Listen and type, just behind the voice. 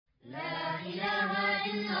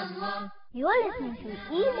You are listening to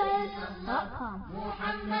eBird.com.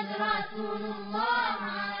 محمد رسول الله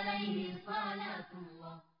عليه صلاة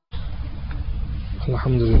الله.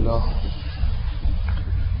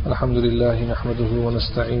 الحمد لله نحمده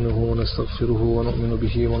ونستعينه ونستغفره ونؤمن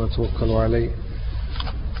به ونتوكل عليه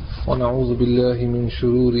ونعوذ بالله من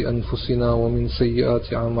شرور أنفسنا ومن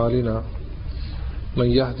سيئات أعمالنا من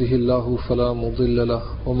يهده الله فلا مضل له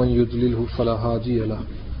ومن يضلله فلا هادي له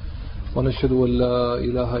ونشهد أن لا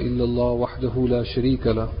إله إلا الله وحده لا شريك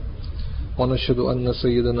له ونشهد أن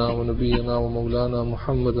سيدنا ونبينا ومولانا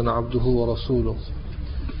محمدا عبده ورسوله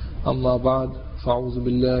أما بعد فأعوذ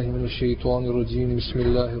بالله من الشيطان الرجيم بسم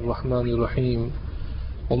الله الرحمن الرحيم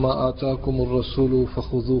وما آتاكم الرسول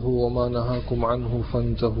فخذوه وما نهاكم عنه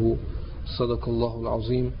فانتهوا صدق الله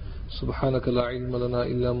العظيم سبحانك لا علم لنا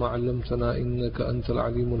إلا ما علمتنا إنك أنت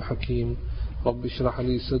العليم الحكيم رب اشرح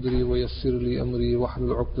لي صدري ويسر لي أمري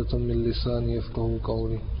واحلل عقدة من لساني يفقهوا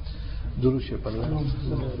قولي درود شيخ الله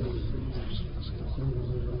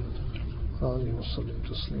عليه وسلم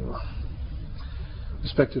تسليما.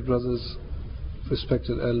 Respected brothers,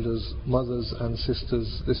 respected elders, mothers and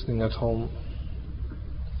sisters listening at home,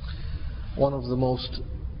 one of the most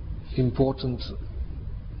important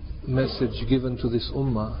message given to this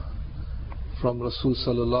ummah from Rasul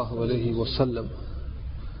sallallahu alayhi wasallam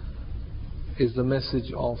is the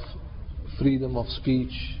message of freedom of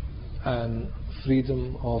speech and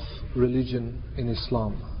freedom of religion in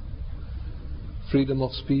Islam. Freedom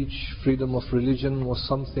of speech, freedom of religion was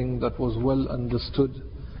something that was well understood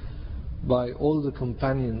by all the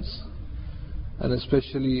companions, and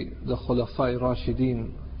especially the Khulafa'i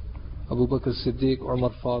Rashideen, Abu Bakr Siddiq,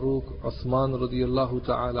 Umar Farooq, Uthman radiyallahu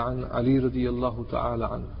ta'ala an, Ali radiyallahu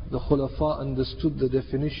ta'ala an. The Khulafa understood the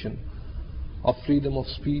definition of freedom of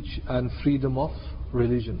speech and freedom of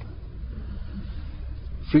religion.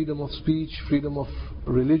 Freedom of speech, freedom of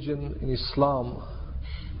religion in Islam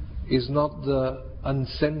is not the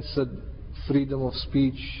uncensored freedom of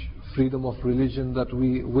speech, freedom of religion that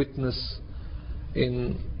we witness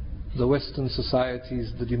in the Western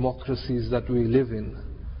societies, the democracies that we live in.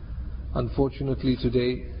 Unfortunately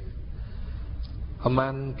today, a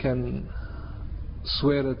man can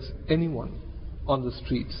swear at anyone on the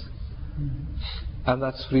streets, and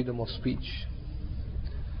that's freedom of speech.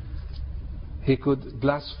 He could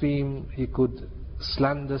blaspheme, he could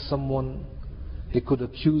slander someone, he could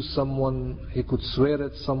accuse someone, he could swear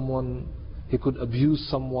at someone, he could abuse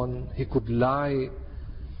someone, he could lie,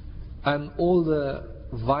 and all the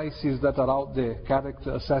vices that are out there,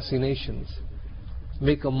 character assassinations,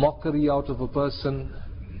 make a mockery out of a person,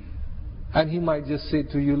 and he might just say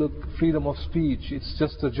to you, look, freedom of speech, it's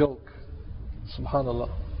just a joke. Subhanallah.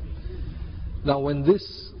 Now when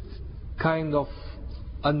this kind of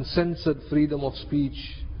uncensored freedom of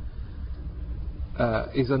speech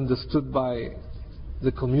is understood by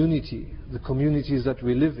the communities that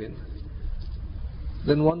we live in,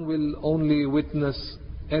 then one will only witness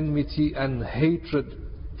enmity and hatred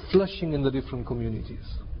flushing in the different communities.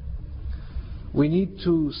 We need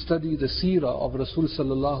to study the seerah of Rasul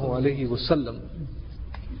sallallahu alayhi wasallam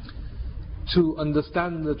to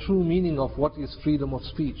understand the true meaning of what is freedom of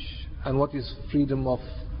speech and what is freedom of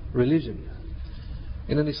religion.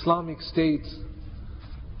 In an Islamic state,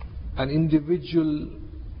 an individual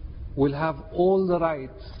will have all the right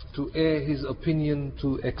to air his opinion,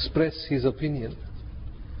 to express his opinion.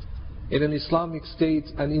 In an Islamic state,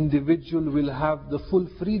 an individual will have the full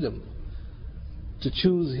freedom to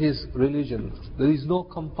choose his religion. There is no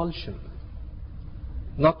compulsion,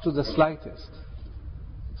 not to the slightest.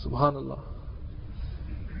 Subhanallah.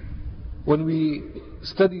 When we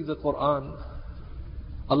study the Quran,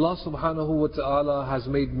 Allah subhanahu wa ta'ala has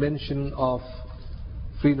made mention of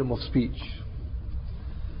freedom of speech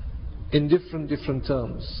in different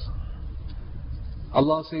terms.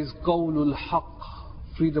 Allah says, Qawlul Haqq.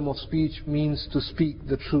 Freedom of speech means to speak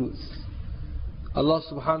the truth. Allah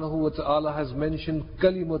subhanahu wa ta'ala has mentioned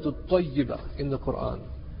Kalimatul Tayyiba in the Quran,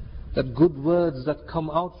 that good words that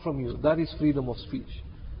come out from you, that is freedom of speech.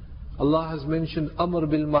 Allah has mentioned Amr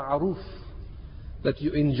bil Ma'ruf, that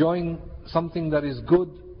you enjoin something that is good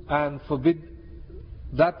and forbid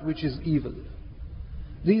that which is evil.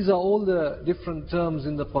 These are all the different terms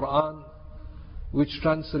in the Quran which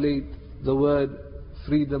translate the word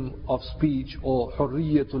freedom of speech, or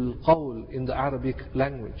Hurriyatul Qawl in the Arabic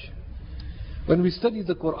language. When we study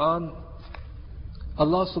the Quran,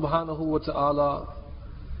 Allah subhanahu wa ta'ala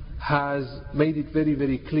has made it very,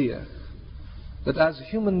 very clear that as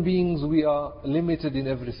human beings we are limited in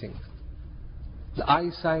everything. The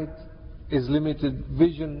eyesight is limited,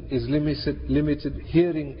 vision is limited,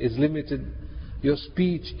 hearing is limited, your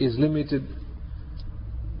speech is limited.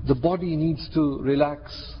 The body needs to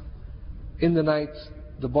relax. In the night,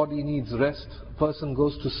 the body needs rest. A person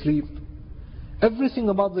goes to sleep. Everything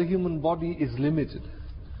about the human body is limited.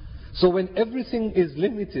 So when everything is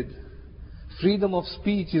limited, freedom of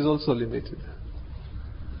speech is also limited.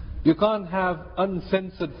 You can't have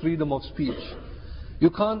uncensored freedom of speech. You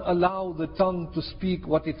can't allow the tongue to speak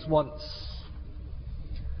what it wants.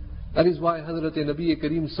 That is why Hazrat Nabi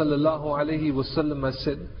Kareem sallallahu alayhi wasallam has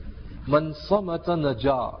said, Man samata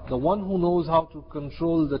naja, the one who knows how to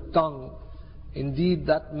control the tongue, indeed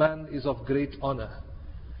that man is of great honor.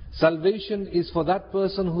 Salvation is for that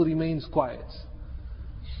person who remains quiet.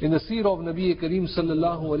 In the seerah of Nabi Kareem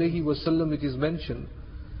sallallahu alayhi wasallam it is mentioned,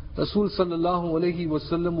 Rasul sallallahu alayhi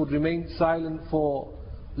wasallam would remain silent for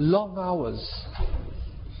long hours.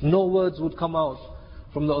 No words would come out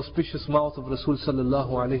from the auspicious mouth of Rasul sallallahu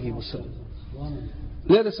alayhi wasallam.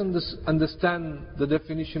 Let us understand the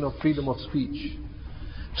definition of freedom of speech.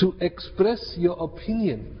 To express your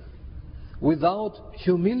opinion without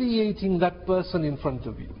humiliating that person in front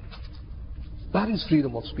of you. That is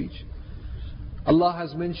freedom of speech. Allah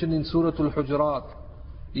has mentioned in Surah Al-Hujurat,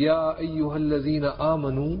 Ya ayyuhalladhina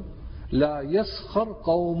amanu, la yaskhar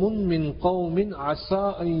qawmun min qawmin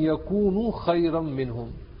asa an yakunu khayran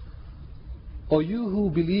minhum. O you who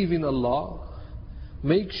believe in Allah,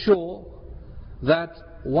 make sure that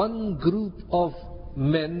one group of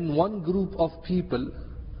men, one group of people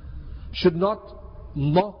should not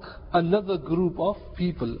mock another group of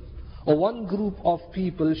people, or one group of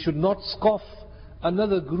people should not scoff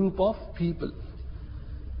another group of people.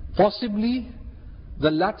 Possibly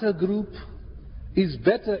the latter group is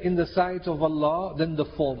better in the sight of Allah than the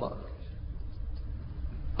former.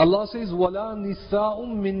 Allah says, وَلَا نِسَاءٌ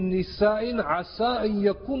مِّن نِسَاءٍ عَسَىٰ أَن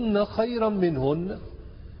يَكُنَّ خَيْرًا مِّنْهُنَّ.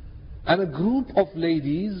 And a group of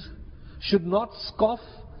ladies should not scoff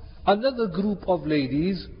another group of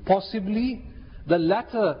ladies. Possibly the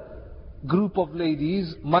latter group of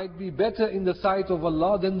ladies might be better in the sight of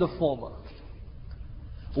Allah than the former.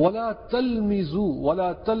 وَلَا تَلْمِزُوا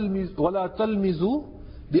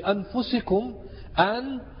بِأَنفُسِكُمْ.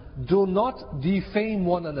 And do not defame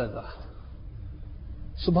one another.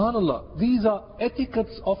 Subhanallah, these are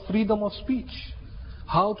etiquettes of freedom of speech.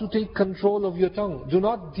 How to take control of your tongue. Do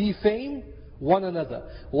not defame one another.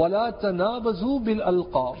 وَلَا تَنَابَزُوا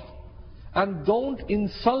بِالْأَلْقَابِ. And don't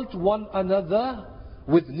insult one another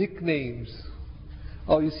with nicknames.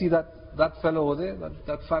 Oh, you see that fellow over there,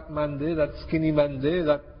 that fat man there, that skinny man there,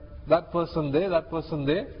 that person there, that person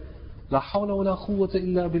there. لَا حَوْلَ وَلَا قُوَّةَ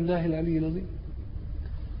إِلَّا بِاللَّهِ الْعَلِيِّ الْعَظِيمِ.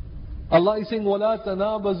 Allah is saying, وَلَا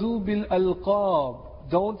تَنَابَزُوا بِالْأَلْقَابِ.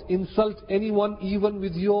 Don't insult anyone even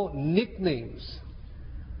with your nicknames.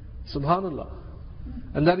 Subhanallah.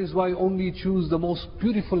 And that is why only choose the most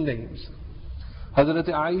beautiful names. Hazrat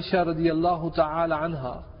Aisha radiyallahu ta'ala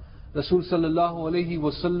anha, Rasul sallallahu alayhi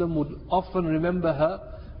wasallam would often remember her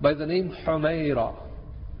by the name Humayra.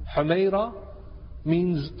 Humayra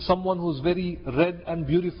means someone who's very red and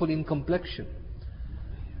beautiful in complexion.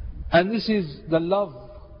 And this is the love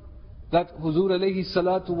that Huzur alayhi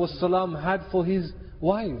salatu wassalam had for his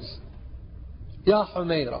wives. Ya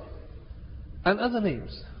Humayra. And other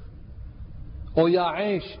names. Or Ya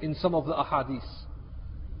Aish in some of the ahadith.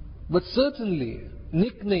 But certainly,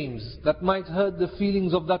 nicknames that might hurt the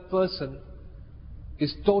feelings of that person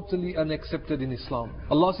is totally unaccepted in Islam.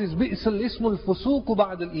 Allah says, بِئْسَ الْإِسْمُ الْفُسُوقُ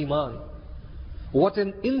بَعْدَ الْإِيمَانِ. What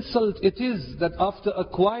an insult it is that after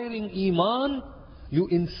acquiring Iman, you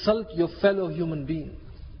insult your fellow human being.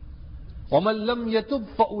 وَمَنْ لَمْ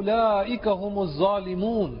يَتُبْ فَأُولَٰئِكَ هُمُ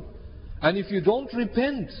الظَّالِمُونَ. And if you don't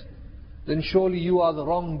repent, then surely you are the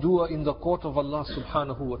wrongdoer in the court of Allah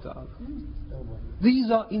subhanahu wa ta'ala.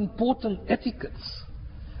 These are important etiquettes.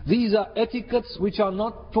 These are etiquettes which are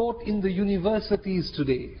not taught in the universities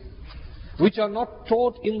today, which are not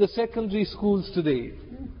taught in the secondary schools today.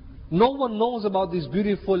 No one knows about these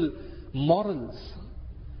beautiful morals.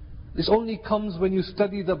 This only comes when you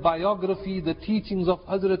study the biography, the teachings of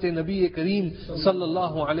Hazrat Nabi Kareem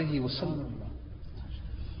sallallahu alayhi wasallam.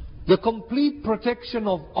 The complete protection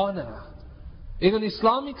of honor. In an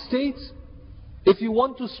Islamic state, if you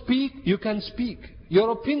want to speak, you can speak.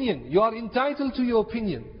 Your opinion, you are entitled to your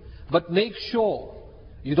opinion. But make sure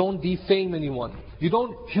you don't defame anyone. You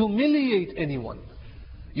don't humiliate anyone.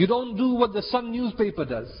 You don't do what the Sun newspaper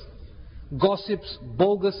does. Gossips,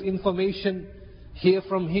 bogus information, hear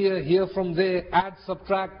from here, hear from there, add,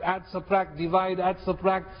 subtract, divide, add,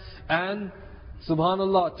 subtract, and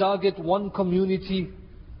subhanallah, target one community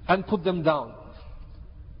and put them down.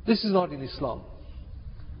 This is not in Islam.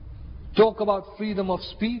 Talk about freedom of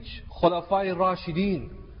speech. Khulafai Rashideen,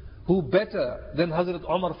 who better than Hazrat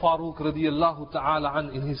Umar Farooq radiyallahu ta'ala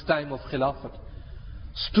an in his time of Khilafat,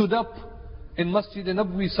 stood up in Masjid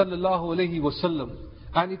Nabwi sallallahu alayhi wasallam,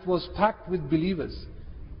 and it was packed with believers.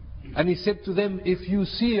 And he said to them, if you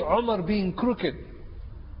see Umar being crooked,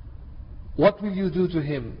 what will you do to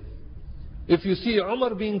him? If you see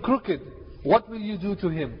Umar being crooked, what will you do to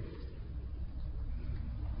him?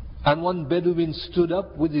 And one Bedouin stood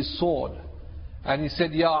up with his sword, and he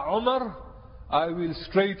said, Ya Umar, I will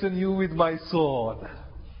straighten you with my sword.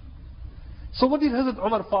 So what did Hazrat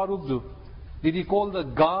Umar Farooq do? Did he call the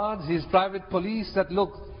guards, his private police, that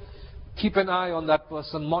look, keep an eye on that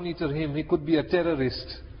person, monitor him, he could be a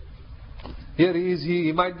terrorist. Here he is,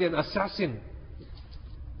 he might be an assassin.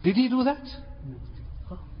 Did he do that?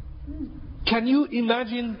 Can you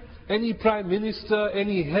imagine any prime minister,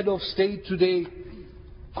 any head of state today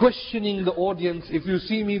questioning the audience, if you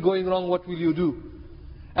see me going wrong, what will you do?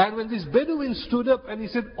 And when this Bedouin stood up and he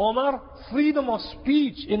said, Omar, freedom of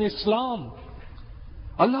speech in Islam.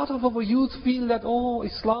 A lot of our youth feel that, oh,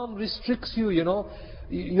 Islam restricts you, you know.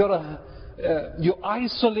 You're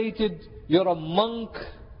isolated, you're a monk,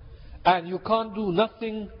 and you can't do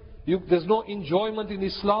nothing. There's no enjoyment in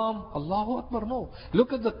Islam. Allahu Akbar, no.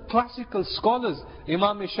 Look at the classical scholars.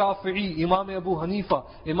 Imam Shafi'i, Imam Abu Hanifa,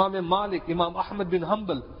 Imam Malik, Imam Ahmad bin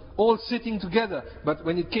Hanbal, all sitting together. But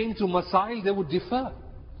when it came to Masail, they would differ.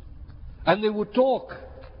 And they would talk.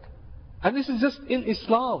 And this is just in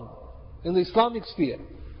Islam, in the Islamic sphere.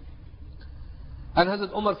 And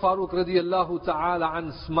Hazrat Umar Farooq radiyallahu ta'ala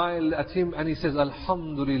an smiled at him and he says,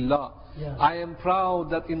 Alhamdulillah. Yeah. I am proud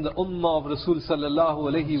that in the ummah of Rasul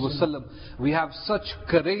sallallahu alayhi wasallam, we have such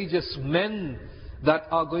courageous men that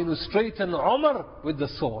are going to straighten Umar with the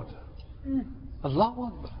sword. Allahu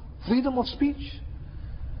Akbar. Freedom of speech.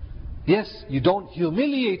 Yes, you don't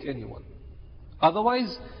humiliate anyone.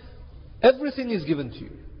 Otherwise, everything is given to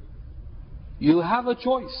you. You have a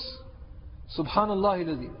choice. Subhanallah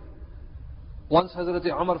al-Azim. Once Hazrat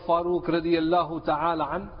Umar Farooq radiyallahu ta'ala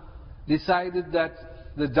an decided that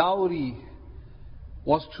the dowry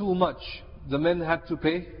was too much. The men had to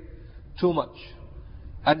pay too much.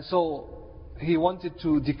 And so he wanted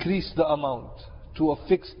to decrease the amount to a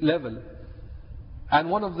fixed level. And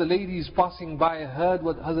one of the ladies passing by heard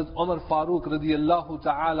what Hazrat Umar Farooq radiyallahu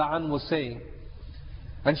ta'ala an was saying.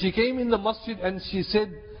 And she came in the masjid and she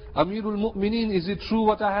said, Amirul Mu'mineen, is it true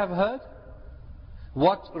what I have heard?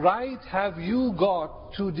 What right have you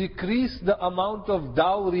got to decrease the amount of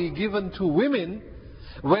dowry given to women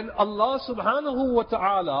when Allah subhanahu wa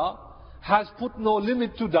ta'ala has put no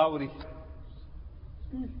limit to dowry?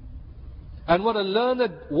 And what a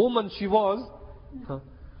learned woman she was.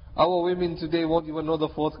 Our women today won't even know the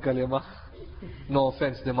fourth kalima. No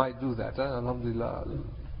offense, they might do that. Alhamdulillah.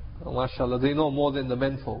 MashaAllah, they know more than the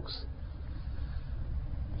men folks.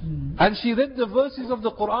 And she read the verses of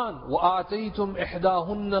the Quran. وَآتَيْتُمْ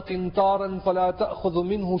إِحْدَاهُنَّ قِنْطَارًا فَلَا تَأْخُذُ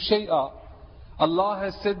مِنْهُ شَيْئًا. Allah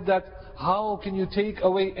has said that, how can you take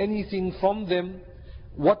away anything from them,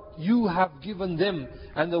 what you have given them?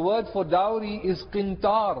 And the word for dowry is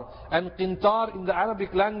qintar. And qintar in the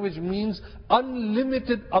Arabic language means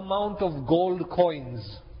unlimited amount of gold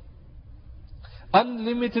coins.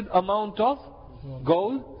 Unlimited amount of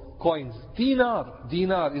gold coins.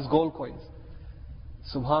 Dinar is gold coins.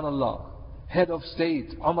 Subhanallah. Head of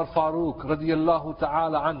state, Umar Farooq radiyallahu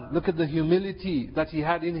ta'ala an. Look at the humility that he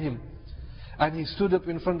had in him. And he stood up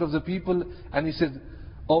in front of the people and he said,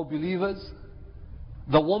 oh believers,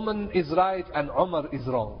 the woman is right and Umar is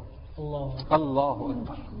wrong. Allahu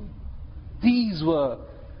Akbar. These were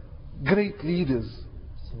great leaders.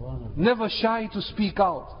 Never shy to speak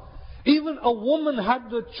out. Even a woman had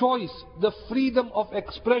the choice, the freedom of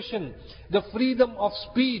expression, the freedom of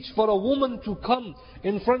speech for a woman to come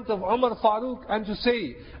in front of Umar Farooq and to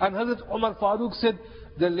say. And Hazrat Umar Farooq said,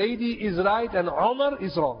 the lady is right and Umar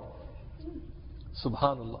is wrong.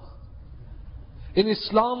 Subhanallah. In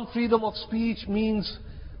Islam, freedom of speech means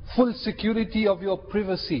full security of your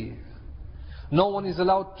privacy. No one is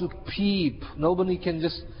allowed to peep. Nobody can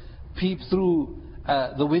just peep through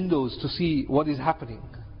the windows to see what is happening.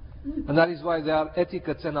 And that is why there are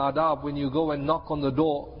etiquettes and adab when you go and knock on the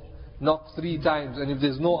door. Knock 3 times, and if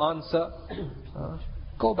there's no answer,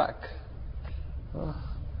 go back.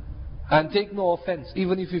 And take no offense,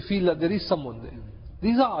 even if you feel that there is someone there.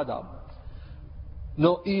 These are adab.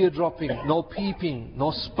 No eardropping, no peeping,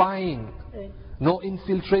 no spying, no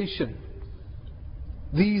infiltration.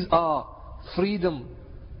 These are freedom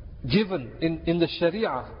given in the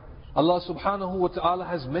Sharia. Allah subhanahu wa ta'ala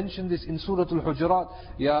has mentioned this in Surah Al-Hujurat.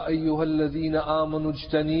 Ya ayyuhalladhina amanu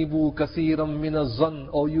ijtanibu kathiran min az-zann.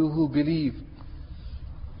 O you who believe,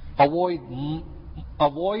 avoid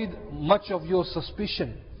avoid much of your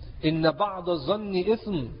suspicion. Inna ba'da zanni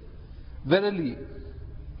ithm. Verily,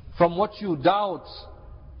 from what you doubt,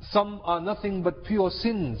 some are nothing but pure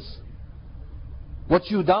sins. What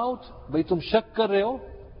you doubt, bhai tum shak kar rahe ho,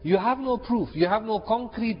 you have no proof, you have no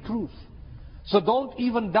concrete proof. So don't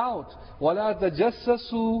even doubt. وَلَا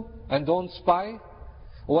تَجَسَّسُوا, and don't spy.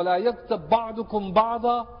 وَلَا يَكْتَبْ بَعْضُكُمْ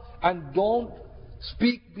بَعْضًا, and don't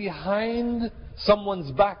speak behind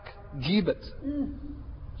someone's back, ghibat.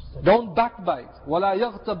 Don't backbite. وَلَا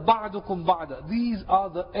يَغْتَبْ بَعْضُكُمْ بَعْضًا. These are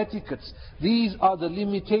the etiquettes. These are the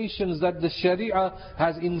limitations that the Sharia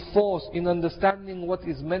has enforced in understanding what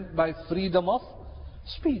is meant by freedom of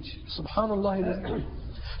speech. Subhanallah.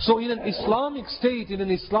 So in an Islamic state, in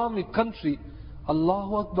an Islamic country,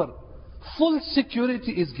 Allahu Akbar, full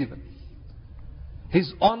security is given.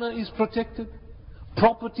 His honor is protected,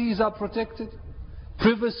 properties are protected,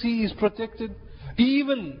 privacy is protected.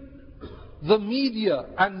 Even the media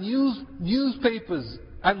and newspapers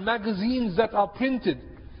and magazines that are printed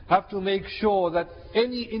have to make sure that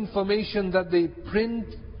any information that they print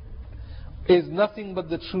is nothing but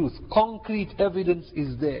the truth. Concrete evidence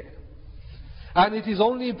is there. And it is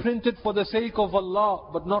only printed for the sake of Allah,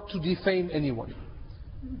 but not to defame anyone.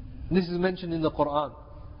 This is mentioned in the Quran.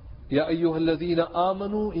 Ya ayyuhalladhina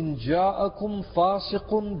amanu in ja'akum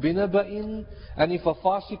fasiqun binaba'in. And if a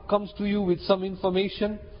fasiq comes to you with some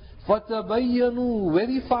information, fatabayyanu,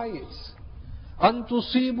 verify it. An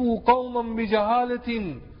tusibu qawman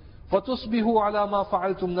bijahalatin fatusbihu ala ma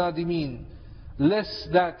fa'altum nadimin.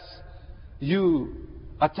 Lest that you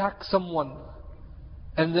attack someone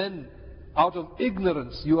and then out of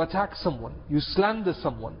ignorance you attack someone, you slander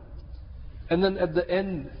someone, and then at the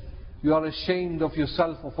end you are ashamed of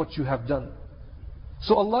yourself of what you have done.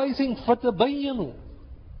 So Allah is saying, fatabayyanu,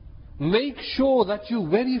 make sure that you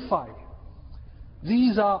verify.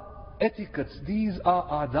 These are etiquettes, these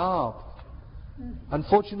are adab.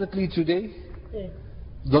 Unfortunately today,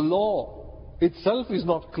 the law itself is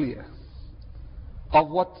not clear of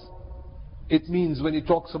what it means when it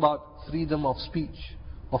talks about freedom of speech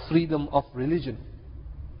or freedom of religion.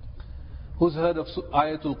 Who's heard of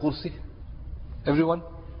Ayatul Kursi? Everyone?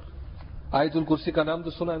 Ayatul Kursi ka naam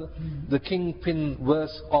to suna hai? The kingpin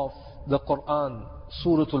verse of the Quran,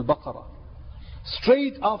 Suratul Baqarah.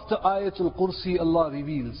 Straight after Ayatul Kursi, Allah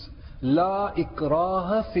reveals, La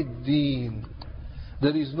ikraha fid deen.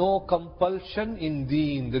 There is no compulsion in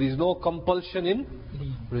deen. There is no compulsion in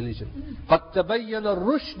religion. قَدْ تَبَيَّنَ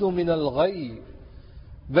الرُّشْدُ مِنَ الْغَيِّ.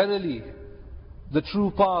 Verily, the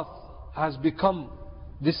true path has become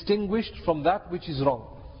distinguished from that which is wrong.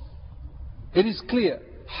 It is clear.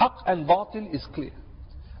 Haqq and batil is clear.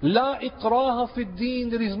 La ikraha fid deen.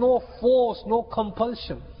 There is no force, no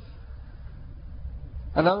compulsion.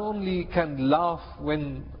 And I only can laugh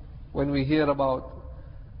when we hear about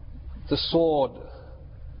the sword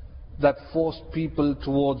that forced people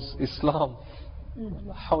towards Islam.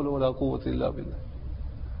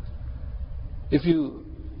 If you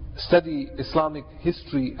study Islamic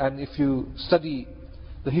history and if you study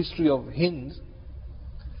the history of Hind,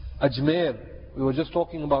 Ajmer, we were just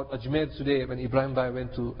talking about Ajmer today when Ibrahim Bhai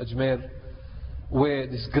went to Ajmer, where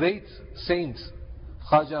this great saint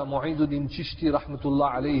Khaja Mu'iduddin Chishti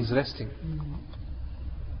Rahmatullah alayhi is resting.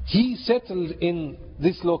 He settled in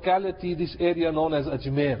this locality, this area known as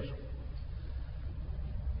Ajmer.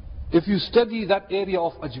 If you study that area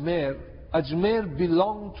of Ajmer, Ajmer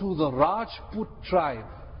belonged to the Rajput tribe.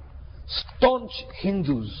 Staunch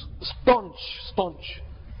Hindus, staunch,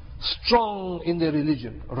 strong in their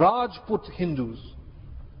religion. Rajput Hindus.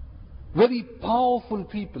 Very powerful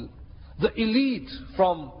people. The elite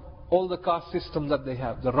from all the caste system that they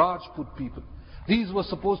have, the Rajput people. These were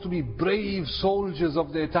supposed to be brave soldiers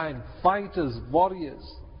of their time, fighters, warriors.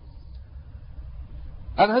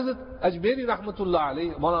 And Hazrat Ajmeri Rahmatullah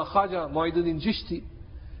alayhi, Mawlana Khaja Mu'iduddin Chishti,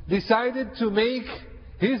 decided to make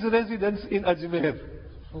his residence in Ajmer.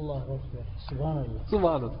 Allahu Akbar. Subhanallah.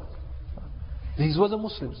 Subhanallah. These were the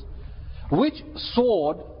Muslims. Which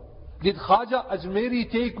sword did Khaja Ajmeri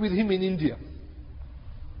take with him in India?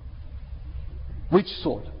 Which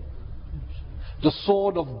sword? The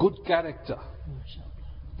sword of good character.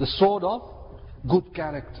 The sword of good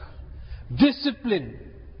character. Discipline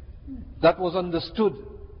that was understood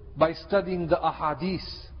by studying the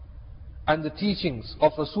ahadith and the teachings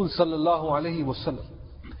of Rasul sallallahu alaihi wasallam.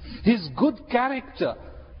 His good character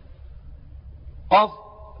of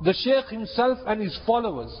the Shaykh himself and his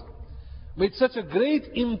followers made such a great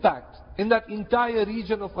impact in that entire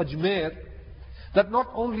region of Ajmer, that not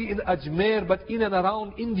only in Ajmer but in and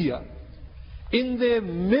around India, in their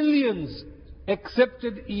millions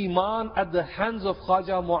accepted Iman at the hands of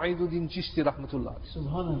Khaja Mu'iduddin Chishti Rahmatullah.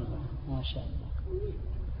 Subhanallah. MashaAllah.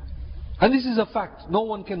 And this is a fact. No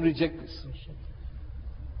one can reject this.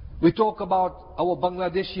 We talk about our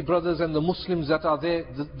Bangladeshi brothers and the Muslims that are there,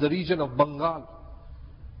 the region of Bengal.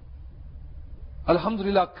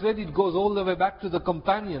 Alhamdulillah, credit goes all the way back to the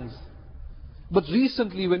companions. But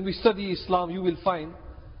recently, when we study Islam, you will find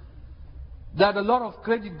that a lot of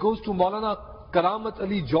credit goes to Maulana Karamat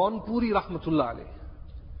Ali Jaunpuri Rahmatullah alayh.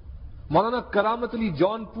 Maulana Karamat Ali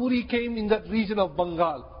Jaunpuri came in that region of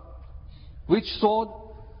Bengal. Which sword?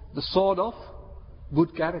 The sword of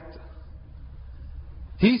good character.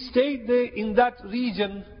 He stayed there in that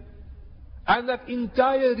region, and that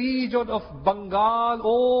entire region of Bengal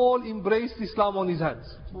all embraced Islam on his hands.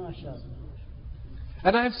 MashaAllah.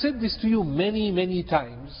 And I have said this to you many, many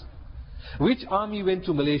times. Which army went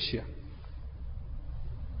to Malaysia?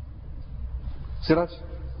 Siraj?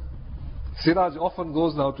 Siraj often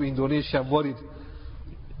goes now to Indonesia, I'm worried.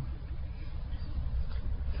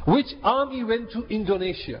 Which army went to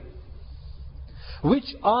Indonesia?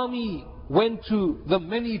 Which army went to the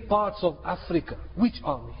many parts of Africa? Which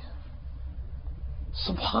army?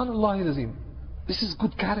 Subhanallah al-Azim. This is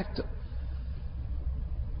good character.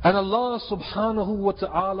 And Allah subhanahu wa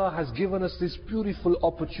ta'ala has given us this beautiful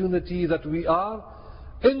opportunity that we are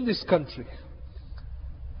in this country.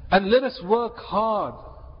 And let us work hard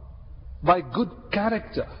by good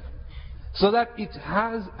character, so that it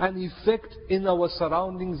has an effect in our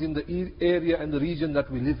surroundings, in the area and the region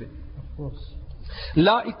that we live in. Of course.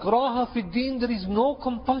 La ikraha fi deen, there is no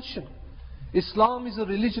compulsion. Islam is a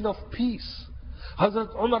religion of peace.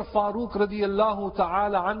 Hazrat Umar Farooq radiyallahu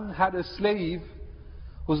ta'ala an had a slave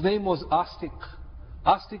whose name was Astik.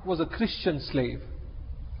 Astik was a Christian slave.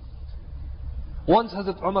 Once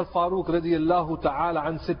Hazrat Umar Farooq radiyallahu ta'ala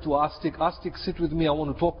an said to Astik, Astik, sit with me, I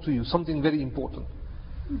want to talk to you, something very important.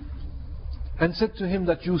 And said to him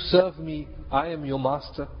that you serve me, I am your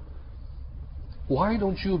master. Why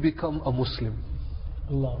don't you become a Muslim?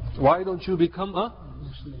 Allah. Why don't you become a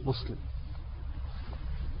Muslim?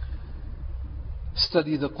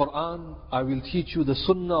 Study the Quran. I will teach you the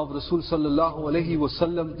Sunnah of Rasul sallallahu alayhi wa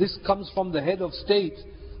sallam. This comes from the head of state,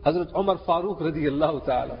 Hazrat Umar Farooq radiyallahu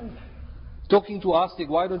ta'ala, talking to Astik,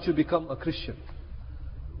 why don't you become a Christian?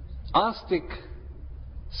 Astik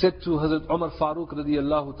said to Hazrat Umar Farooq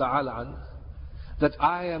radiyallahu ta'ala an, that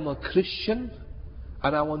I am a Christian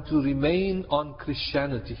and I want to remain on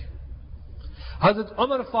Christianity. Hazrat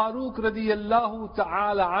Umar Farooq radiyallahu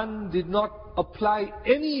ta'ala an did not apply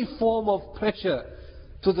any form of pressure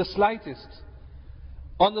to the slightest.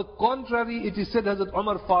 On the contrary, it is said Hazrat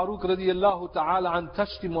Umar Farooq radiyallahu ta'ala an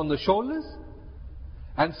touched him on the shoulders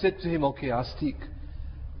and said to him, okay, Astik,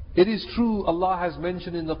 it is true Allah has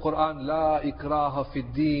mentioned in the Quran, La ikraha fi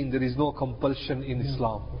deen, there is no compulsion in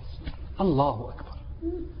Islam. Allahu Akbar.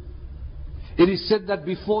 It is said that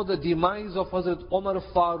before the demise of Hazrat Umar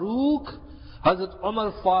Farooq, Hazrat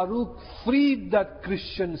Umar Farooq freed that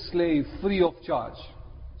Christian slave free of charge.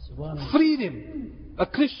 Freed him, a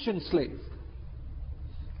Christian slave.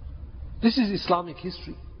 This is Islamic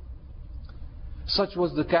history. Such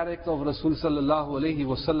was the character of Rasul sallallahu alayhi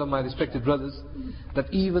wa sallam, my respected brothers,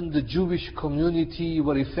 that even the Jewish community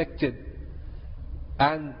were affected.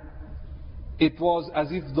 And it was as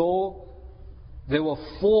if though they were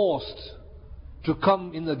forced to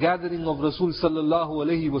come in the gathering of Rasul sallallahu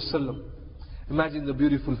alayhi wa sallam. Imagine the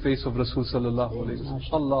beautiful face of Rasul sallallahu alayhi wa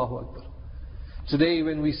sallam. Allahu Akbar. Today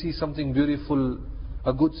when we see something beautiful,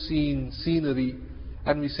 a good scenery,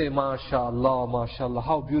 and we say, MashaAllah, MashaAllah,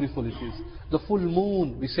 how beautiful it is. The full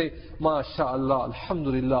moon, we say, MashaAllah,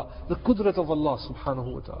 Alhamdulillah. The qudrat of Allah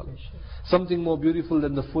subhanahu wa ta'ala. Something more beautiful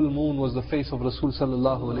than the full moon was the face of Rasul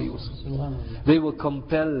sallallahu alayhi wa sallam. They were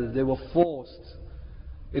compelled, they were forced.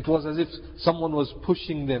 It was as if someone was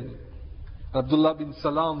pushing them. Abdullah bin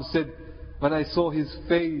Salam said, when I saw his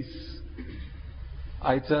face,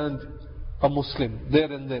 I turned a Muslim,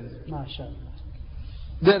 there and then. MashaAllah.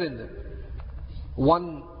 There and then.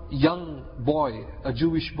 One young boy, a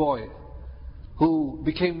Jewish boy, who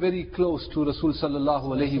became very close to Rasul sallallahu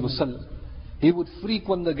alayhi wa sallam. He would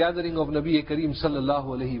frequent the gathering of Nabi Kareem sallallahu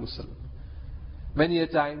alayhi wa sallam. Many a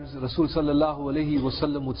times Rasul sallallahu alayhi wa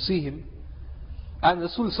sallam would see him, and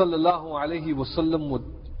Rasul sallallahu alayhi wa sallam would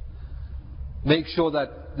make sure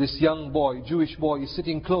that this young boy, Jewish boy, is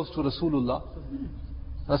sitting close to Rasulullah.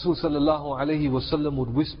 Rasul sallallahu alayhi wa sallam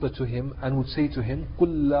would whisper to him and would say to him,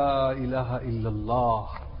 Qul la ilaha illallah.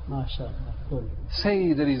 MashaAllah.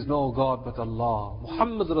 Say there is no God but Allah.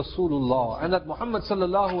 Muhammad Rasulullah. And that Muhammad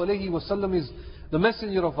sallallahu alayhi wa sallam is the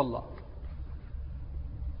messenger of Allah.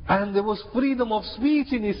 And there was freedom of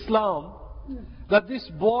speech in Islam that this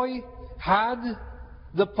boy had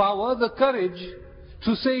the power, the courage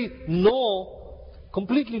to say no,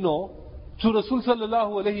 completely no, to Rasul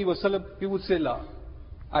sallallahu alayhi wasallam. He would say, La,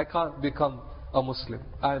 I can't become a Muslim.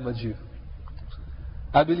 I am a Jew.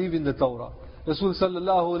 I believe in the Torah. Rasul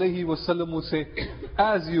sallallahu alayhi wasallam would say,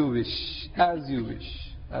 as you wish, as you wish,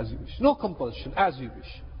 as you wish. No compulsion, as you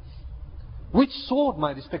wish. Which sort,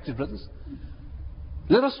 my respected brothers?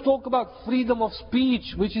 Let us talk about freedom of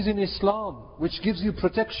speech, which is in Islam, which gives you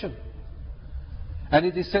protection. And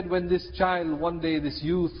it is said when this child, one day this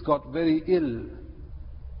youth got very ill,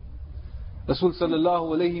 Rasul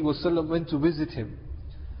sallallahu alayhi wasallam went to visit him.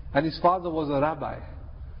 And his father was a rabbi.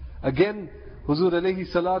 Again, Huzur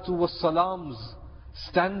alayhi salatu was salam's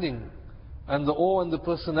standing. And the awe and the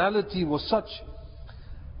personality was such.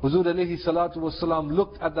 Huzur alayhi salatu was salam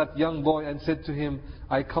looked at that young boy and said to him,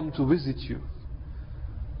 I come to visit you.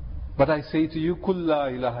 But I say to you, Kul la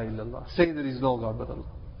ilaha illallah. Say there is no God but Allah.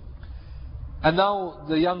 And now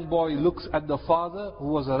the young boy looks at the father, who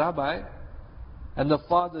was a rabbi, and the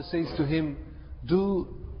father says to him, do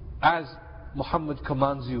as Muhammad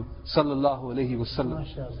commands you, sallallahu alayhi wasallam.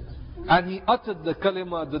 And he uttered the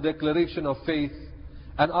kalima, the declaration of faith,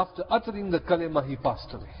 and after uttering the kalima, he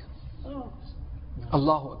passed away.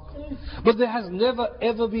 Allahu Akbar. But there has never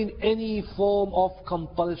ever been any form of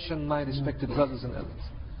compulsion, my respected brothers and elders.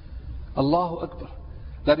 Allahu Akbar.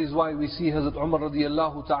 That is why we see Hazrat Umar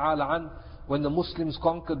radiallahu ta'ala an, when the Muslims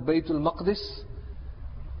conquered Baytul Maqdis,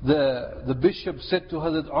 the bishop said to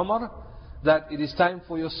Hazrat Umar that it is time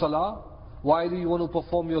for your salah. Why do you want to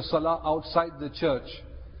perform your salah outside the church?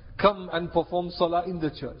 Come and perform salah in the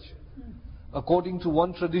church. According to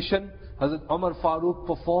one tradition, Hazrat Umar Farooq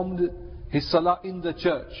performed his salah in the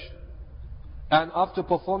church. And after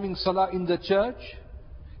performing salah in the church,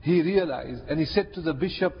 he realized and he said to the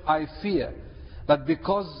bishop, I fear that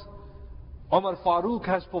because Umar Farooq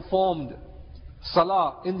has performed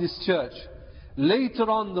salah in this church, later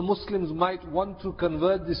on the Muslims might want to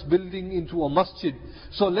convert this building into a masjid.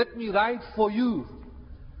 So let me write for you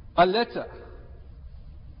a letter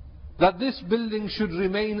that this building should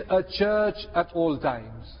remain a church at all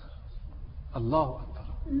times. Allahu Akbar.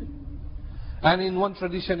 And in one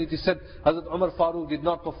tradition it is said, Hazrat Umar Farooq did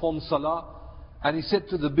not perform salah, and he said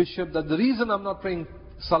to the bishop that the reason I'm not praying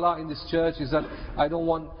salah in this church is that I don't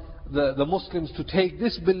want the Muslims to take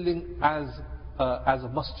this building as a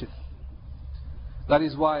masjid. That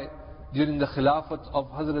is why during the Khilafat of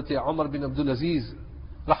Hazrat Umar bin Abdul Aziz,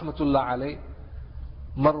 rahmatullah alayh,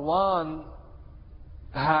 Marwan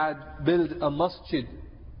had built a masjid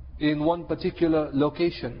in one particular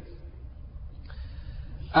location.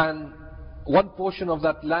 And one portion of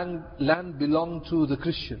that land belonged to the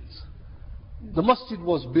Christians. The masjid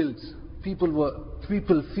was built.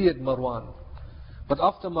 People feared Marwan. But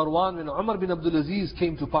after Marwan, when Umar bin Abdul Aziz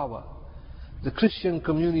came to power, the Christian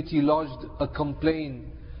community lodged a complaint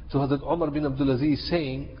to Hazrat Umar bin Abdul Aziz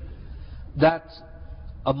saying that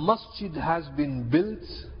a masjid has been built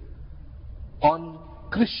on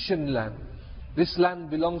Christian land. This land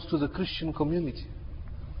belongs to the Christian community,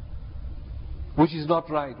 which is not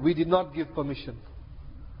right. We did not give permission.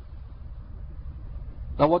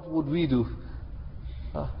 Now what would we do?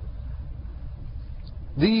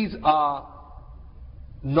 These are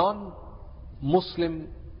non-Muslim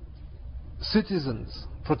citizens,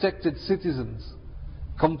 protected citizens,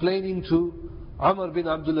 complaining to Umar bin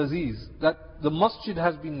Abdul Aziz that the masjid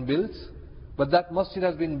has been built, but that masjid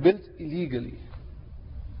has been built illegally.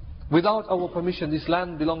 Without our permission, this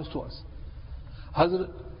land belongs to us.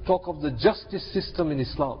 Hazrat talk of the justice system in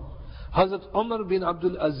Islam. Hazrat Umar bin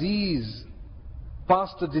Abdul Aziz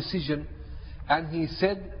passed a decision, and he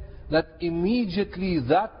said that immediately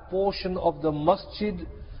that portion of the masjid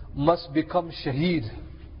must become shaheed.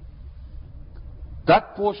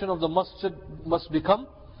 That portion of the masjid must become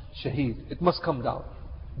shaheed. It must come down.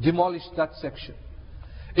 Demolish that section.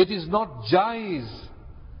 It is not jaiz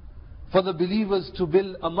for the believers to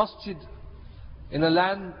build a masjid in a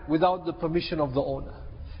land without the permission of the owner.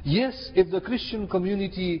 Yes, if the Christian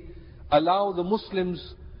community allow the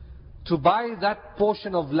Muslims to buy that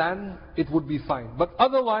portion of land, it would be fine. But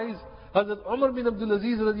otherwise, Hazrat Umar bin Abdul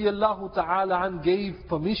Aziz radiallahu ta'ala an gave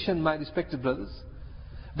permission, my respected brothers,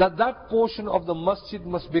 that that portion of the masjid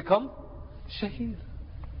must become shaheed.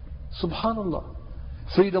 Subhanallah.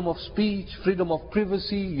 Freedom of speech, freedom of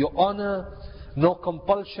privacy, your honor, no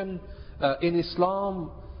compulsion in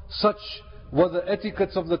Islam. Such were the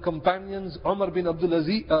etiquettes of the companions. Umar bin Abdul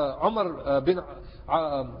Aziz,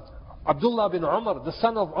 Abdullah bin Umar, the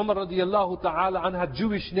son of Umar radiallahu ta'ala an, had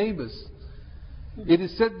Jewish neighbors. It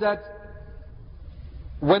is said that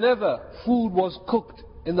whenever food was cooked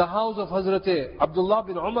in the house of Hazrat Abdullah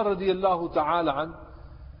bin Umar radiallahu ta'ala an,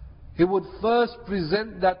 he would first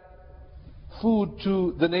present that food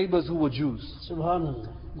to the neighbors who were Jews. Subhanallah.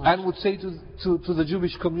 And would say to the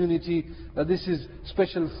Jewish community that this is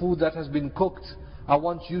special food that has been cooked. I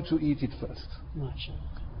want you to eat it first.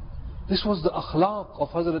 MashaAllah. This was the akhlaq of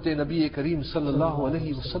Hazrat Nabi Kareem sallallahu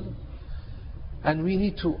alayhi wa sallam. And we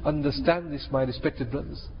need to understand this, my respected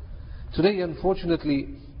brothers. Today,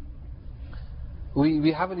 unfortunately,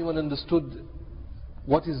 we haven't even understood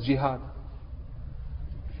what is jihad.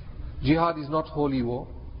 Jihad is not holy war.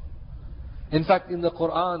 In fact, in the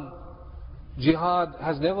Quran, jihad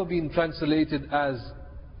has never been translated as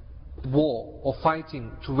war or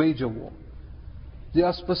fighting, to wage a war. There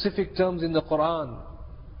are specific terms in the Quran.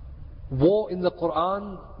 War in the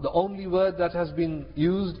Quran, the only word that has been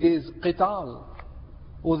used is qital.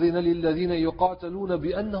 أُذِنَ لِلَّذِينَ يُقَاتَلُونَ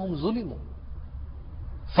بِأَنَّهُمْ ظُلِمُوا.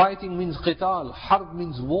 Fighting means qital, harb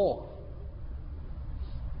means war.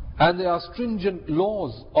 And there are stringent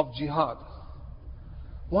laws of jihad.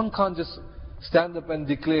 One can't just stand up and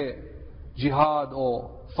declare jihad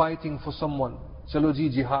or fighting for someone. Chalo ji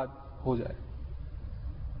jihad ho jaye.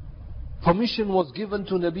 Permission was given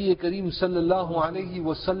to Nabi Kareem sallallahu alayhi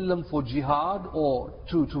wasallam for jihad or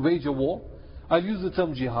to wage a war. I'll use the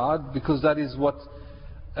term jihad because that is what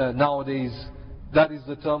nowadays, that is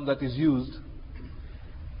the term that is used.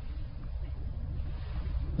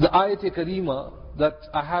 The ayat karima that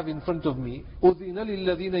I have in front of me, أُذِنَ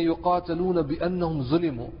لِلَّذِينَ يُقَاتَلُونَ بِأَنَّهُمْ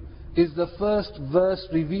ظُلِمُوا, is the first verse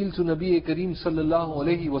revealed to Nabi Kareem sallallahu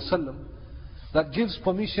alayhi wasallam that gives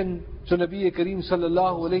permission to Nabi Kareem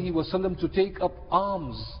sallallahu alayhi wasallam to take up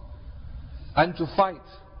arms and to fight.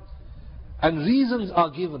 And reasons are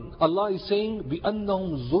given. Allah is saying,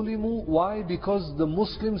 بِأَنَّهُمْ ظُلِمُوا. Why? Because the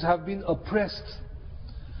Muslims have been oppressed.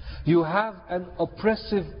 You have an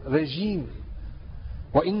oppressive regime.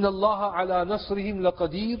 وَإِنَّ اللَّهَ عَلَى نَصْرِهِمْ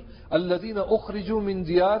لَقَدِيرٌ الَّذِينَ أُخْرِجُوا مِنْ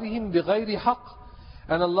دِيَارِهِمْ بِغَيْرِ حَقٍّ.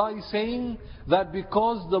 And Allah is saying that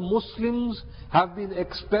because the Muslims have been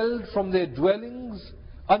expelled from their dwellings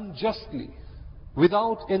unjustly,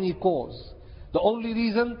 without any cause. The only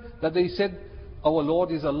reason that they said, our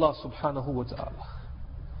Lord is Allah subhanahu wa ta'ala.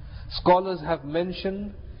 Scholars have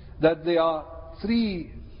mentioned that there are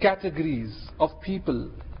three categories of people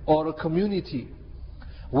or a community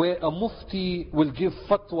where a mufti will give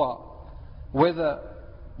fatwa whether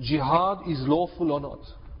jihad is lawful or not.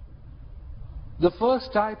 The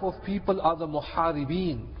first type of people are the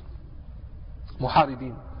muharibin.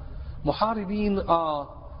 Muharibin are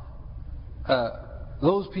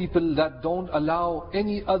those people that don't allow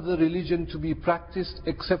any other religion to be practiced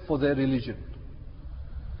except for their religion.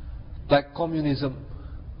 Like communism.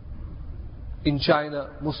 In China,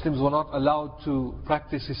 Muslims were not allowed to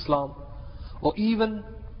practice Islam. Or even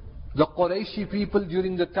the Qurayshi people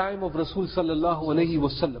during the time of Rasul sallallahu alayhi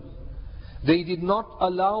wasallam. They did not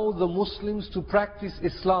allow the Muslims to practice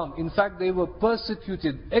Islam. In fact, they were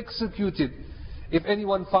persecuted, executed, if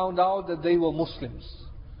anyone found out that they were Muslims.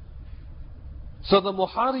 So the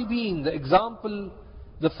muharibin,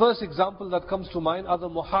 the first example that comes to mind are the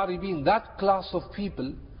muharibin, that class of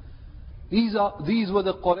people. These were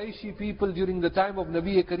the Qurayshi people during the time of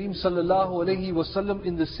Nabi Kareem sallallahu alayhi wasallam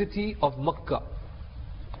in the city of Makkah.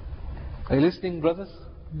 Are you listening, brothers?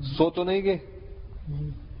 So to nahi gaye?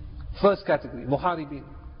 First category, muharibin.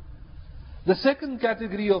 The second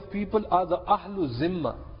category of people are the Ahlu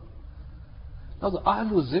Zimma. Now the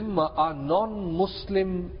Ahlu Zimma are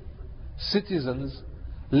non-Muslim citizens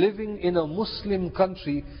living in a Muslim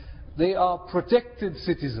country. They are protected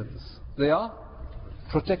citizens. They are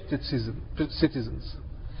protected citizens.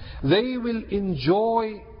 They will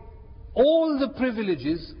enjoy all the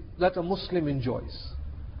privileges that a Muslim enjoys.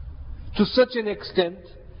 To such an extent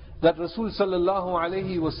that Rasul sallallahu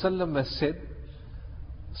alayhi wasallam has said,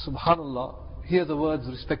 subhanallah, hear the words,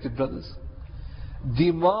 respected brothers,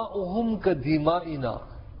 dima'uhum ka dima'ina,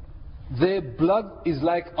 their blood is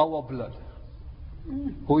like our blood.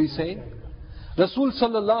 Who is saying? Rasul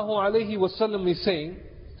sallallahu alayhi wasallam is saying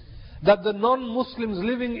that the non-Muslims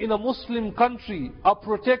living in a Muslim country are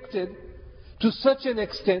protected to such an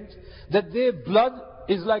extent that their blood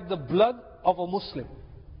is like the blood of a Muslim.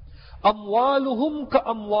 Amwaluhum ka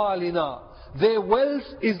amwalina, their wealth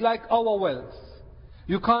is like our wealth.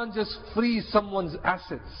 You can't just freeze someone's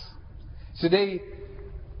assets. Today,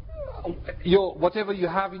 whatever you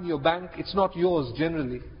have in your bank, it's not yours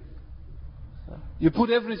generally. You put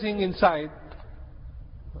everything inside.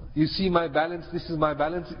 You see my balance, this is my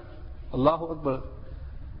balance. Allahu Akbar.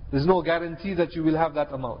 There's no guarantee that you will have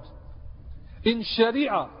that amount. In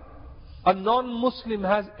Sharia, a non-Muslim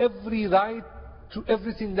has every right to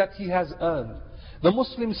everything that he has earned. The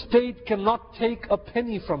Muslim state cannot take a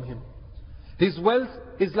penny from him. His wealth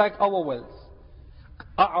is like our wealth.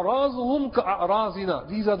 أَعْرَاضُهُمْ كَأَعْرَاضِنَا.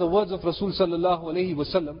 These are the words of Rasul sallallahu alayhi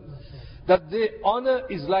wasallam, that their honor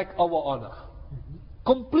is like our honor.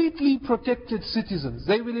 Completely protected citizens.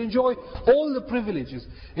 They will enjoy all the privileges.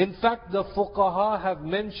 In fact, the fuqaha have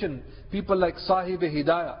mentioned people like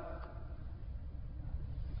Sahib-e-Hidayah.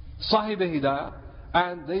 Sahib-e-Hidayah.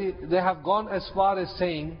 And they have gone as far as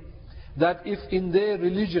saying that if in their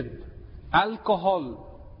religion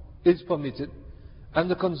alcohol is permitted and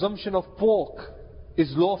the consumption of pork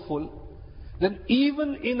is lawful, then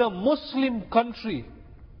even in a Muslim country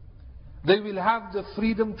they will have the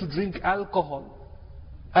freedom to drink alcohol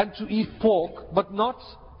and to eat pork, but not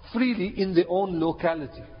freely in their own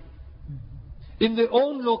locality. In their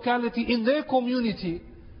own locality, in their community,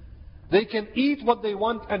 they can eat what they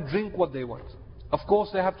want and drink what they want. Of course,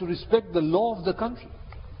 they have to respect the law of the country.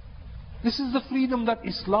 This is the freedom that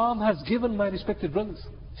Islam has given, my respected brothers.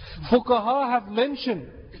 Fuqaha have mentioned,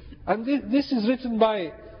 and this is written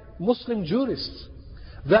by Muslim jurists,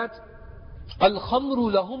 that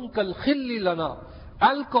Al-Khamru lahum kal-khilli lana.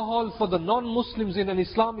 Alcohol for the non-Muslims in an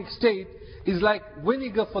Islamic state is like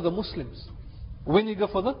vinegar for the Muslims. Vinegar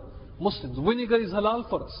for the Muslims. Vinegar is halal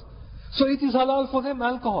for us. So it is halal for them,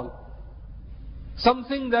 alcohol.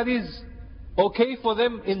 Something that is okay for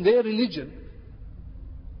them in their religion,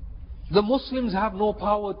 the Muslims have no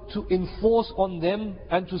power to enforce on them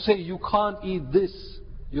and to say, you can't eat this,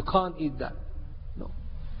 you can't eat that. No.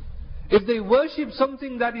 If they worship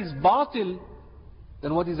something that is batil,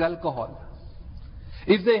 then what is alcohol?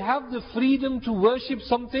 If they have the freedom to worship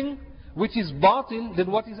something which is batil,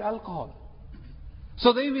 then what is alcohol?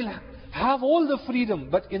 So they will have all the freedom,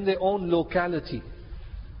 but in their own locality,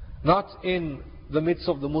 not in the midst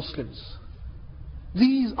of the Muslims.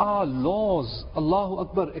 These are laws, Allahu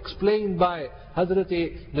Akbar, explained by Hazrat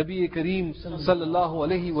Nabi Kareem sallallahu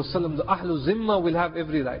alayhi wasallam. The Ahlul Zimma will have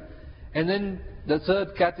every right. And then the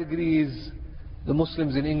third category is the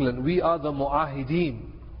Muslims in England. We are the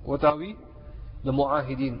Mu'ahideen. What are we? The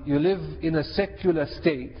Mu'ahideen. You live in a secular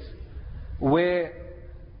state where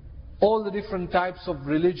all the different types of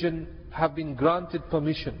religion have been granted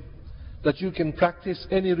permission, that you can practice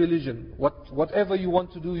any religion. Whatever you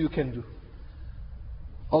want to do, you can do.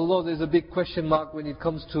 Although there's a big question mark when it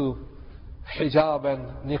comes to hijab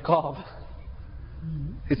and niqab.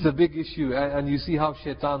 It's a big issue, and you see how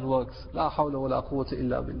shaitan works. La hawla wa la quwwata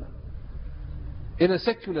illa billah. In a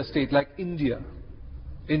secular state like India,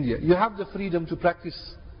 you have the freedom to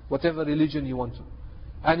practice whatever religion you want to.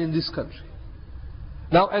 And in this country.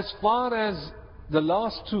 Now, as far as the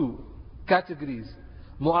last two categories,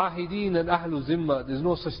 Mu'ahideen and Ahlul Zimma, there's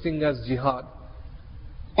no such thing as jihad.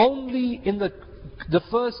 Only in the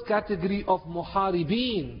first category of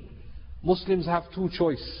Muharibeen, Muslims have two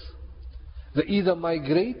choices. They either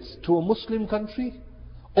migrate to a Muslim country,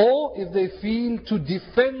 or if they feel to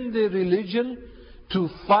defend their religion, to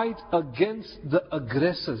fight against the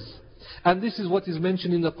aggressors. And this is what is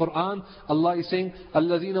mentioned in the Quran. Allah is saying,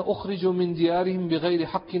 الَّذِينَ أُخْرِجُوا مِنْ دِيَارِهِمْ بِغَيْرِ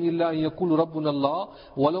حَقٍّ إِلَّا أَن يَقُولُوا رَبُّنَا اللَّهُ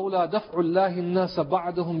وَلَوْلَا دَفْعُ اللَّهِ النَّاسَ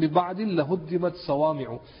بَعْدَهُمْ بِبَعْدٍ لَهُدِّمَتْ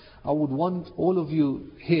صَوَامِعُ. I would want all of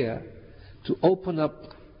you here to open up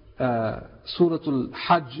Surah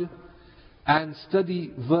Al-Hajj and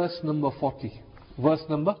study verse number 40. Verse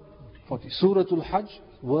number 40. Surah Al-Hajj,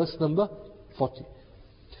 verse number 40.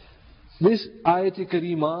 This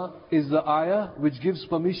ayat-e-kareema is the ayah which gives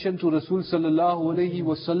permission to Rasul sallallahu alayhi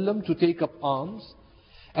wasallam to take up arms.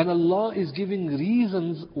 And Allah is giving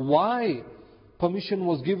reasons why permission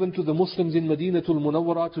was given to the Muslims in Madinatul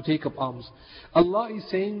Munawwara to take up arms. Allah is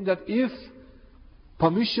saying that if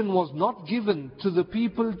permission was not given to the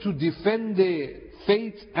people to defend their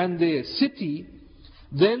faith and their city,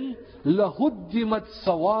 then لَهُدِّمَتْ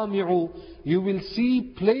صَوَامِعُ. You will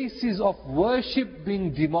see places of worship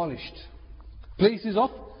being demolished. Places of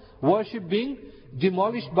worship being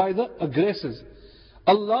demolished by the aggressors.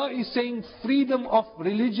 Allah is saying freedom of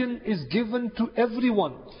religion is given to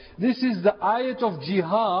everyone. This is the ayat of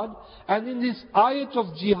jihad, and in this ayat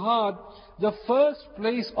of jihad, the first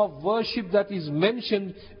place of worship that is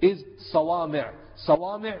mentioned is sawami'.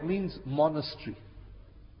 Sawami' means monastery.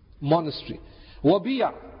 Monastery.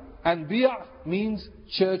 Wabi'a, and bi'a means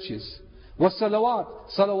churches. Wasalawat,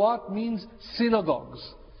 salawat means synagogues.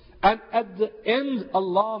 And at the end,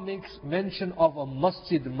 Allah makes mention of a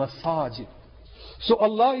masjid, masajid. So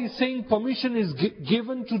Allah is saying permission is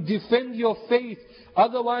given to defend your faith.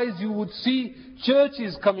 Otherwise you would see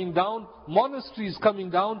churches coming down, monasteries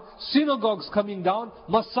coming down, synagogues coming down,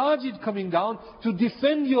 masajid coming down. To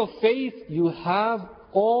defend your faith, you have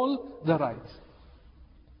all the right.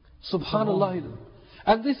 Subhanallah.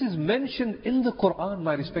 And this is mentioned in the Quran,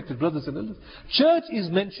 my respected brothers and elders. Church is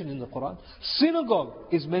mentioned in the Quran. Synagogue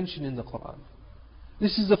is mentioned in the Quran.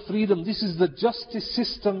 This is the freedom, this is the justice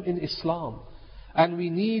system in Islam. And we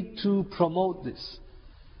need to promote this.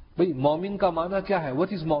 Bhai, Mu'min ka mana kya hai?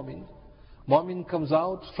 What is Mu'min? Mu'min comes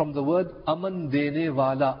out from the word Aman dene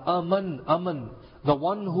wala. Aman, Aman. The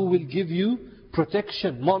one who will give you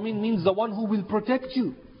protection. Mu'min means the one who will protect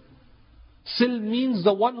you. Sil means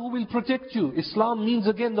the one who will protect you. Islam means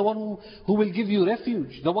again the one who will give you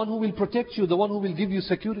refuge. The one who will protect you. The one who will give you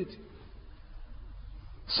security.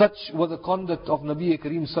 Such was the conduct of Nabi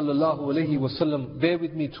Kareem sallallahu alayhi wasallam. Bear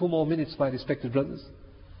with me 2 more minutes, my respected brothers.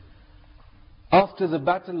 After the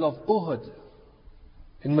battle of Uhud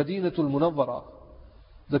in Madinatul Munawwara,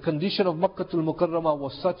 the condition of Makkatul Mukarramah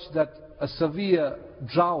was such that a severe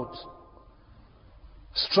drought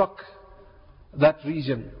struck that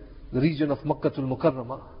region, the region of Makkatul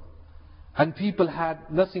Mukarramah, and people had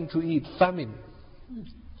nothing to eat, famine.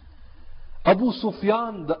 Abu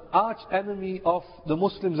Sufyan, the arch enemy of the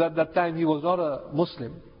Muslims at that time, he was not a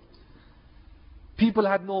Muslim. People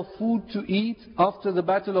had no food to eat after the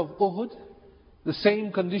battle of Uhud. The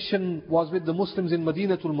same condition was with the Muslims in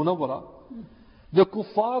Madinatul Munawwara. The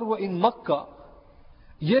kuffar were in Makkah.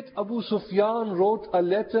 Yet Abu Sufyan wrote a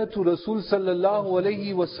letter to Rasul sallallahu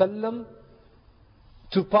alayhi wasallam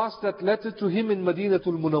to pass that letter to him in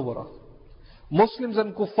Madinatul Munawwara. Muslims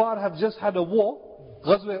and kuffar have just had a war,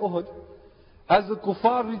 Ghazwa Uhud. As the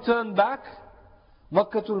kuffar return back,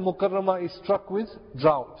 Makkatul Mukarramah is struck with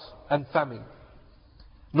drought and famine.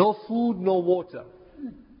 No food, no water.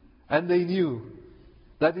 And they knew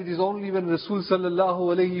that it is only when Rasul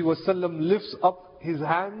sallallahu alayhi wasallam lifts up his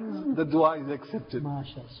hands, the dua is accepted.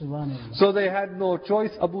 So they had no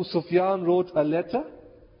choice. Abu Sufyan wrote a letter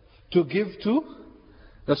to give to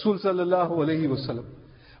Rasul sallallahu alayhi wasallam.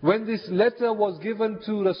 When this letter was given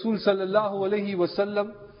to Rasul sallallahu alayhi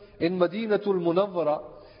wasallam in Madinatul Munawwara,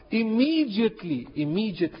 immediately,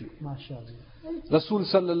 Rasul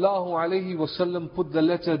sallallahu alayhi wasallam put the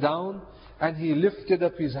letter down and he lifted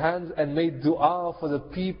up his hands and made dua for the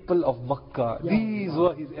people of Makkah. These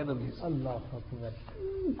were his enemies.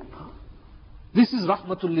 This is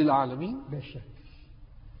Rahmatul Lil Alameen.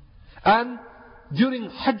 And during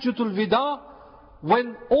Hajjatul Wida,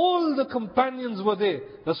 when all the companions were there,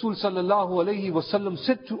 Rasul sallallahu alayhi wasallam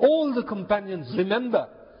said to all the companions, remember,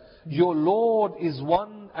 your Lord is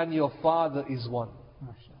one and your Father is one.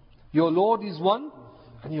 Your Lord is one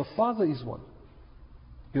and your Father is one.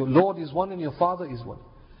 Your Lord is one and your Father is one.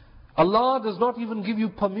 Allah does not even give you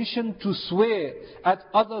permission to swear at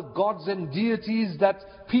other gods and deities that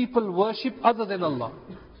people worship other than Allah.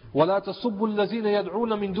 وَلَا تَصُبُّ الَّذِينَ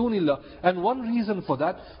يَدْعُونَ مِن دُونِ اللَّهِ. And one reason for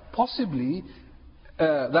that, possibly,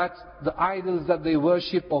 that the idols that they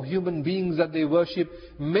worship or human beings that they worship,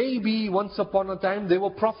 maybe once upon a time they were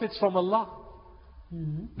prophets from Allah.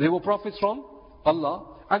 They were prophets from Allah.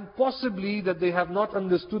 And possibly that they have not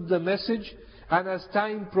understood the message, and as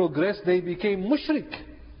time progressed they became mushrik.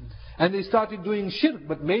 And they started doing shirk.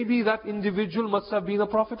 But maybe that individual must have been a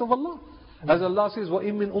prophet of Allah. As Allah says,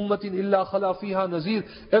 وَإِن مِّن أُمَّةٍ إِلَّا خَلَا فِيهَا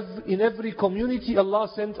نَذِيرٌ. In every community Allah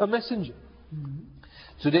sent a messenger.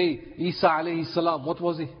 Today, Isa alayhi salam, what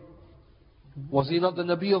was he? Was he not the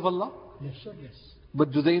Nabi of Allah? Yes, sir, yes.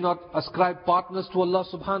 But do they not ascribe partners to Allah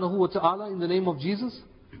subhanahu wa ta'ala in the name of Jesus?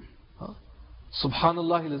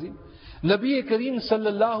 Subhanallah al-Azim. Nabi Kareem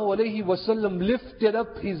sallallahu alayhi wasallam lifted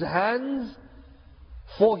up his hands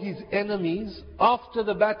for his enemies after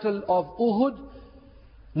the battle of Uhud.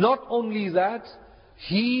 Not only that,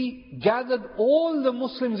 he gathered all the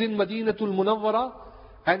Muslims in Madinatul Munawwara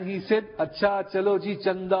and he said, Acha chalo ji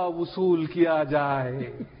chanda wusool kiya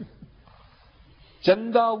jaye.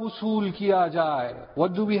 Chanda wusool kiya jaye.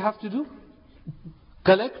 What do we have to do?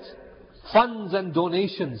 Collect funds and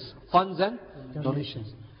donations. Funds and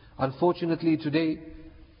donations. Unfortunately today,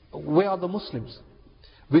 where are the Muslims?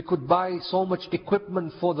 We could buy so much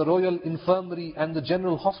equipment for the Royal Infirmary and the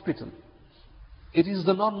General Hospital. It is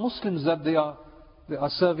the non-Muslims that they are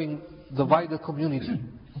serving the wider community.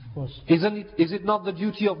 Of course. Is it not the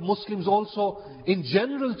duty of Muslims also in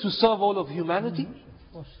general to serve all of humanity?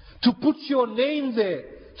 Of course. To put your name there,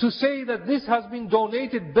 to say that this has been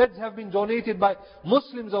donated, beds have been donated by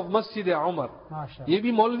Muslims of Masjid Umar. ये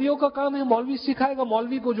भी मौलवियों का काम है, मौलवी सिखाएगा,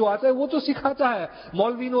 मौलवी को जो आता है वो तो सिखाता है.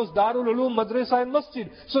 Mawlvi knows Darul Ulum, Madrasa and Masjid.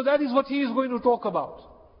 So that is what he is going to talk about.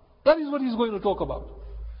 That is what he is going to talk about.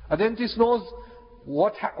 A dentist knows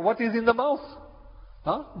what is in the mouth.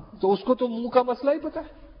 तो उसको तो मुंह का मसला ही पता है.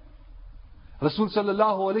 Rasul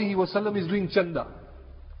sallallahu alayhi wasallam is doing chanda.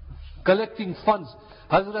 collecting funds.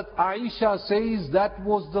 Hazrat Aisha says that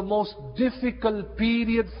was the most difficult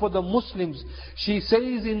period for the Muslims. She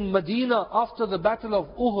says in Medina after the battle of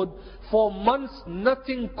Uhud, for months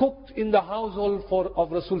nothing cooked in the household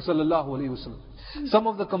of Rasul sallallahu alaihi wasallam. Some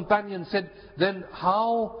of the companions said, then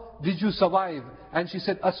how did you survive? And she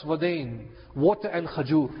said, aswadain, water and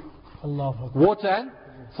khajur. Allahu Akbar. Water and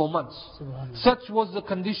for months. Such was the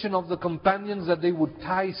condition of the companions that they would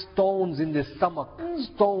tie stones in their stomach.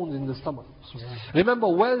 Stones in the stomach. Remember,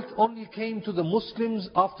 wealth only came to the Muslims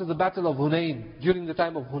after the battle of Hunayn, during the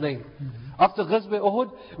time of Hunayn. After Ghazwa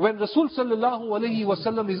Uhud, when Rasul sallallahu alayhi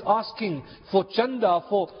wasallam is asking for chanda,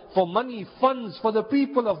 for money, funds for the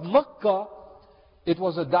people of Makkah, it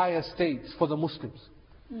was a dire state for the Muslims.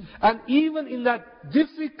 And even in that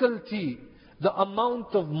difficulty, the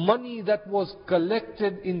amount of money that was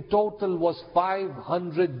collected in total was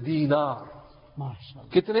 500 dinar.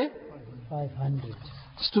 MashaAllah. Kitne? 500.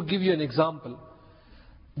 Just to give you an example,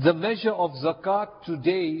 the measure of zakat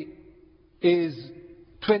today is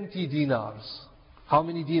 20 dinars. How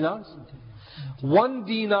many dinars? 1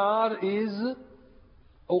 dinar is,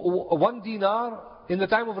 1 dinar in the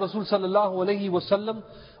time of Rasul sallallahu alayhi wasallam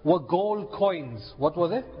were gold coins. What were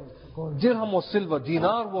they? Dirham was silver,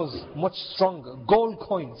 dinar was much stronger, gold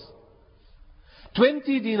coins.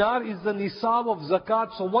 20 dinar is the nisab of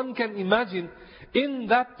zakat, so one can imagine in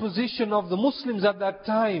that position of the Muslims at that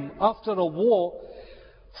time, after a war,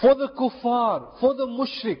 for the kuffar, for the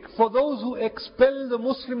mushrik, for those who expel the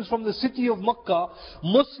Muslims from the city of Makkah,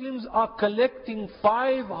 Muslims are collecting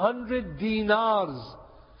 500 dinars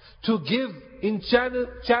to give in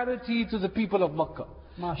charity to the people of Makkah.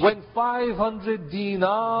 When 500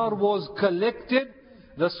 dinar was collected,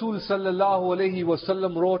 Rasul sallallahu alayhi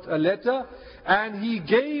wasallam wrote a letter and he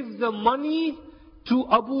gave the money to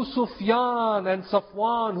Abu Sufyan and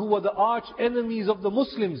Safwan, who were the arch enemies of the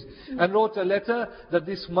Muslims, and wrote a letter that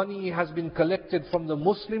this money has been collected from the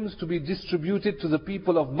Muslims to be distributed to the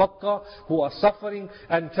people of Makkah who are suffering,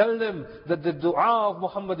 and tell them that the dua of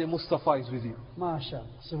Muhammad Mustafa is with you. MashaAllah.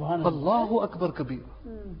 Subhanallah. Allahu Akbar Kabir.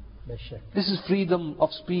 Bashak. This is freedom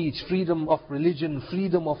of speech, freedom of religion,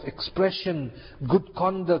 freedom of expression, good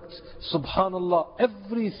conduct. Subhanallah.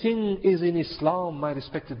 Everything is in Islam, my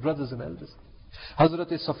respected brothers and elders.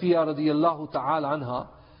 Hazrat Safiya radiyallahu ta'ala anha,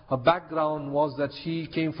 her background was that she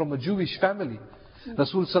came from a Jewish family.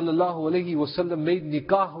 Rasul sallallahu alayhi wasallam made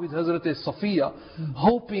nikah with Hazrat Safiya,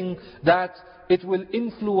 hoping that it will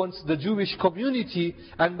influence the Jewish community,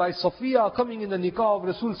 and by Safiya coming in the nikah of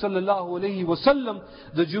Rasul sallallahu alayhi wasallam,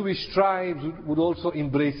 the Jewish tribes would also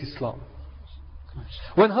embrace Islam.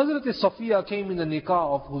 When Hazrat Safiya came in the nikah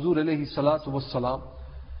of Huzur alayhi salatu wassalam,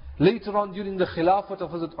 later on during the Khilafat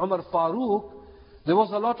of Hazrat Umar Farooq, there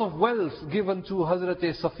was a lot of wealth given to Hazrat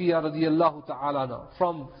Safiya radiyallahu ta'ala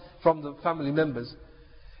from the family members.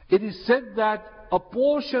 It is said that a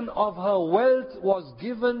portion of her wealth was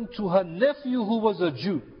given to her nephew who was a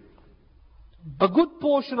Jew. A good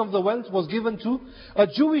portion of the wealth was given to a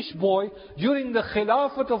Jewish boy during the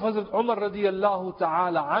Khilafat of Hazrat Umar radiyallahu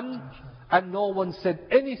ta'ala and no one said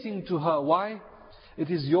anything to her. Why?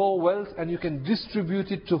 It is your wealth and you can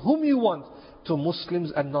distribute it to whom you want, to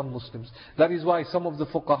Muslims and non-Muslims. That is why some of the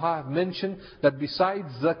fuqaha have mentioned that besides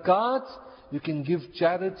zakat, you can give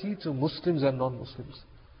charity to Muslims and non-Muslims.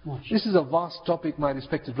 This is a vast topic, my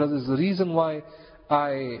respected brothers. The reason why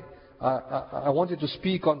I wanted to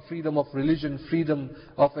speak on freedom of religion, freedom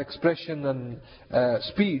of expression and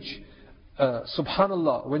speech.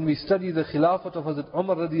 Subhanallah, when we study the Khilafat of Hazrat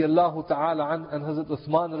Umar radiyallahu ta'ala an and Hazrat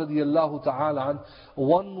Uthman radiyallahu ta'ala an,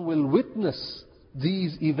 one will witness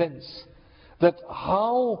these events. That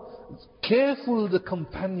how careful the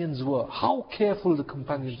companions were. How careful the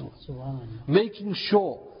companions were. Making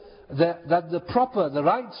sure that the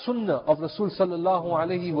right sunnah of Rasul sallallahu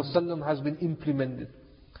alayhi wasallam has been implemented.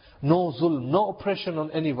 No zulm, no oppression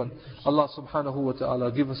on anyone. Allah subhanahu wa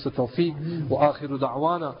ta'ala give us the tawfiq. Wa akhiru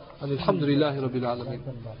da'wana. And alhamdulillahi rabbil alameen.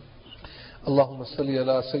 اللهم صل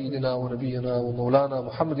على سيدنا ونبينا ومولانا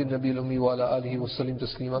محمد النبي الأمي وعلى آله وسلم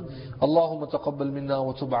تسليما. اللهم تقبل منا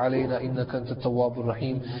وتب علينا إنك أنت التواب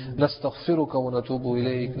الرحيم. نستغفرك ونتوب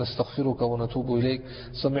إليك، نستغفرك ونتوب إليك.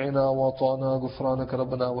 سمعنا وأطعنا غفرانك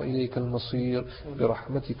ربنا وإليك المصير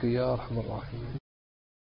برحمتك يا أرحم الراحمين.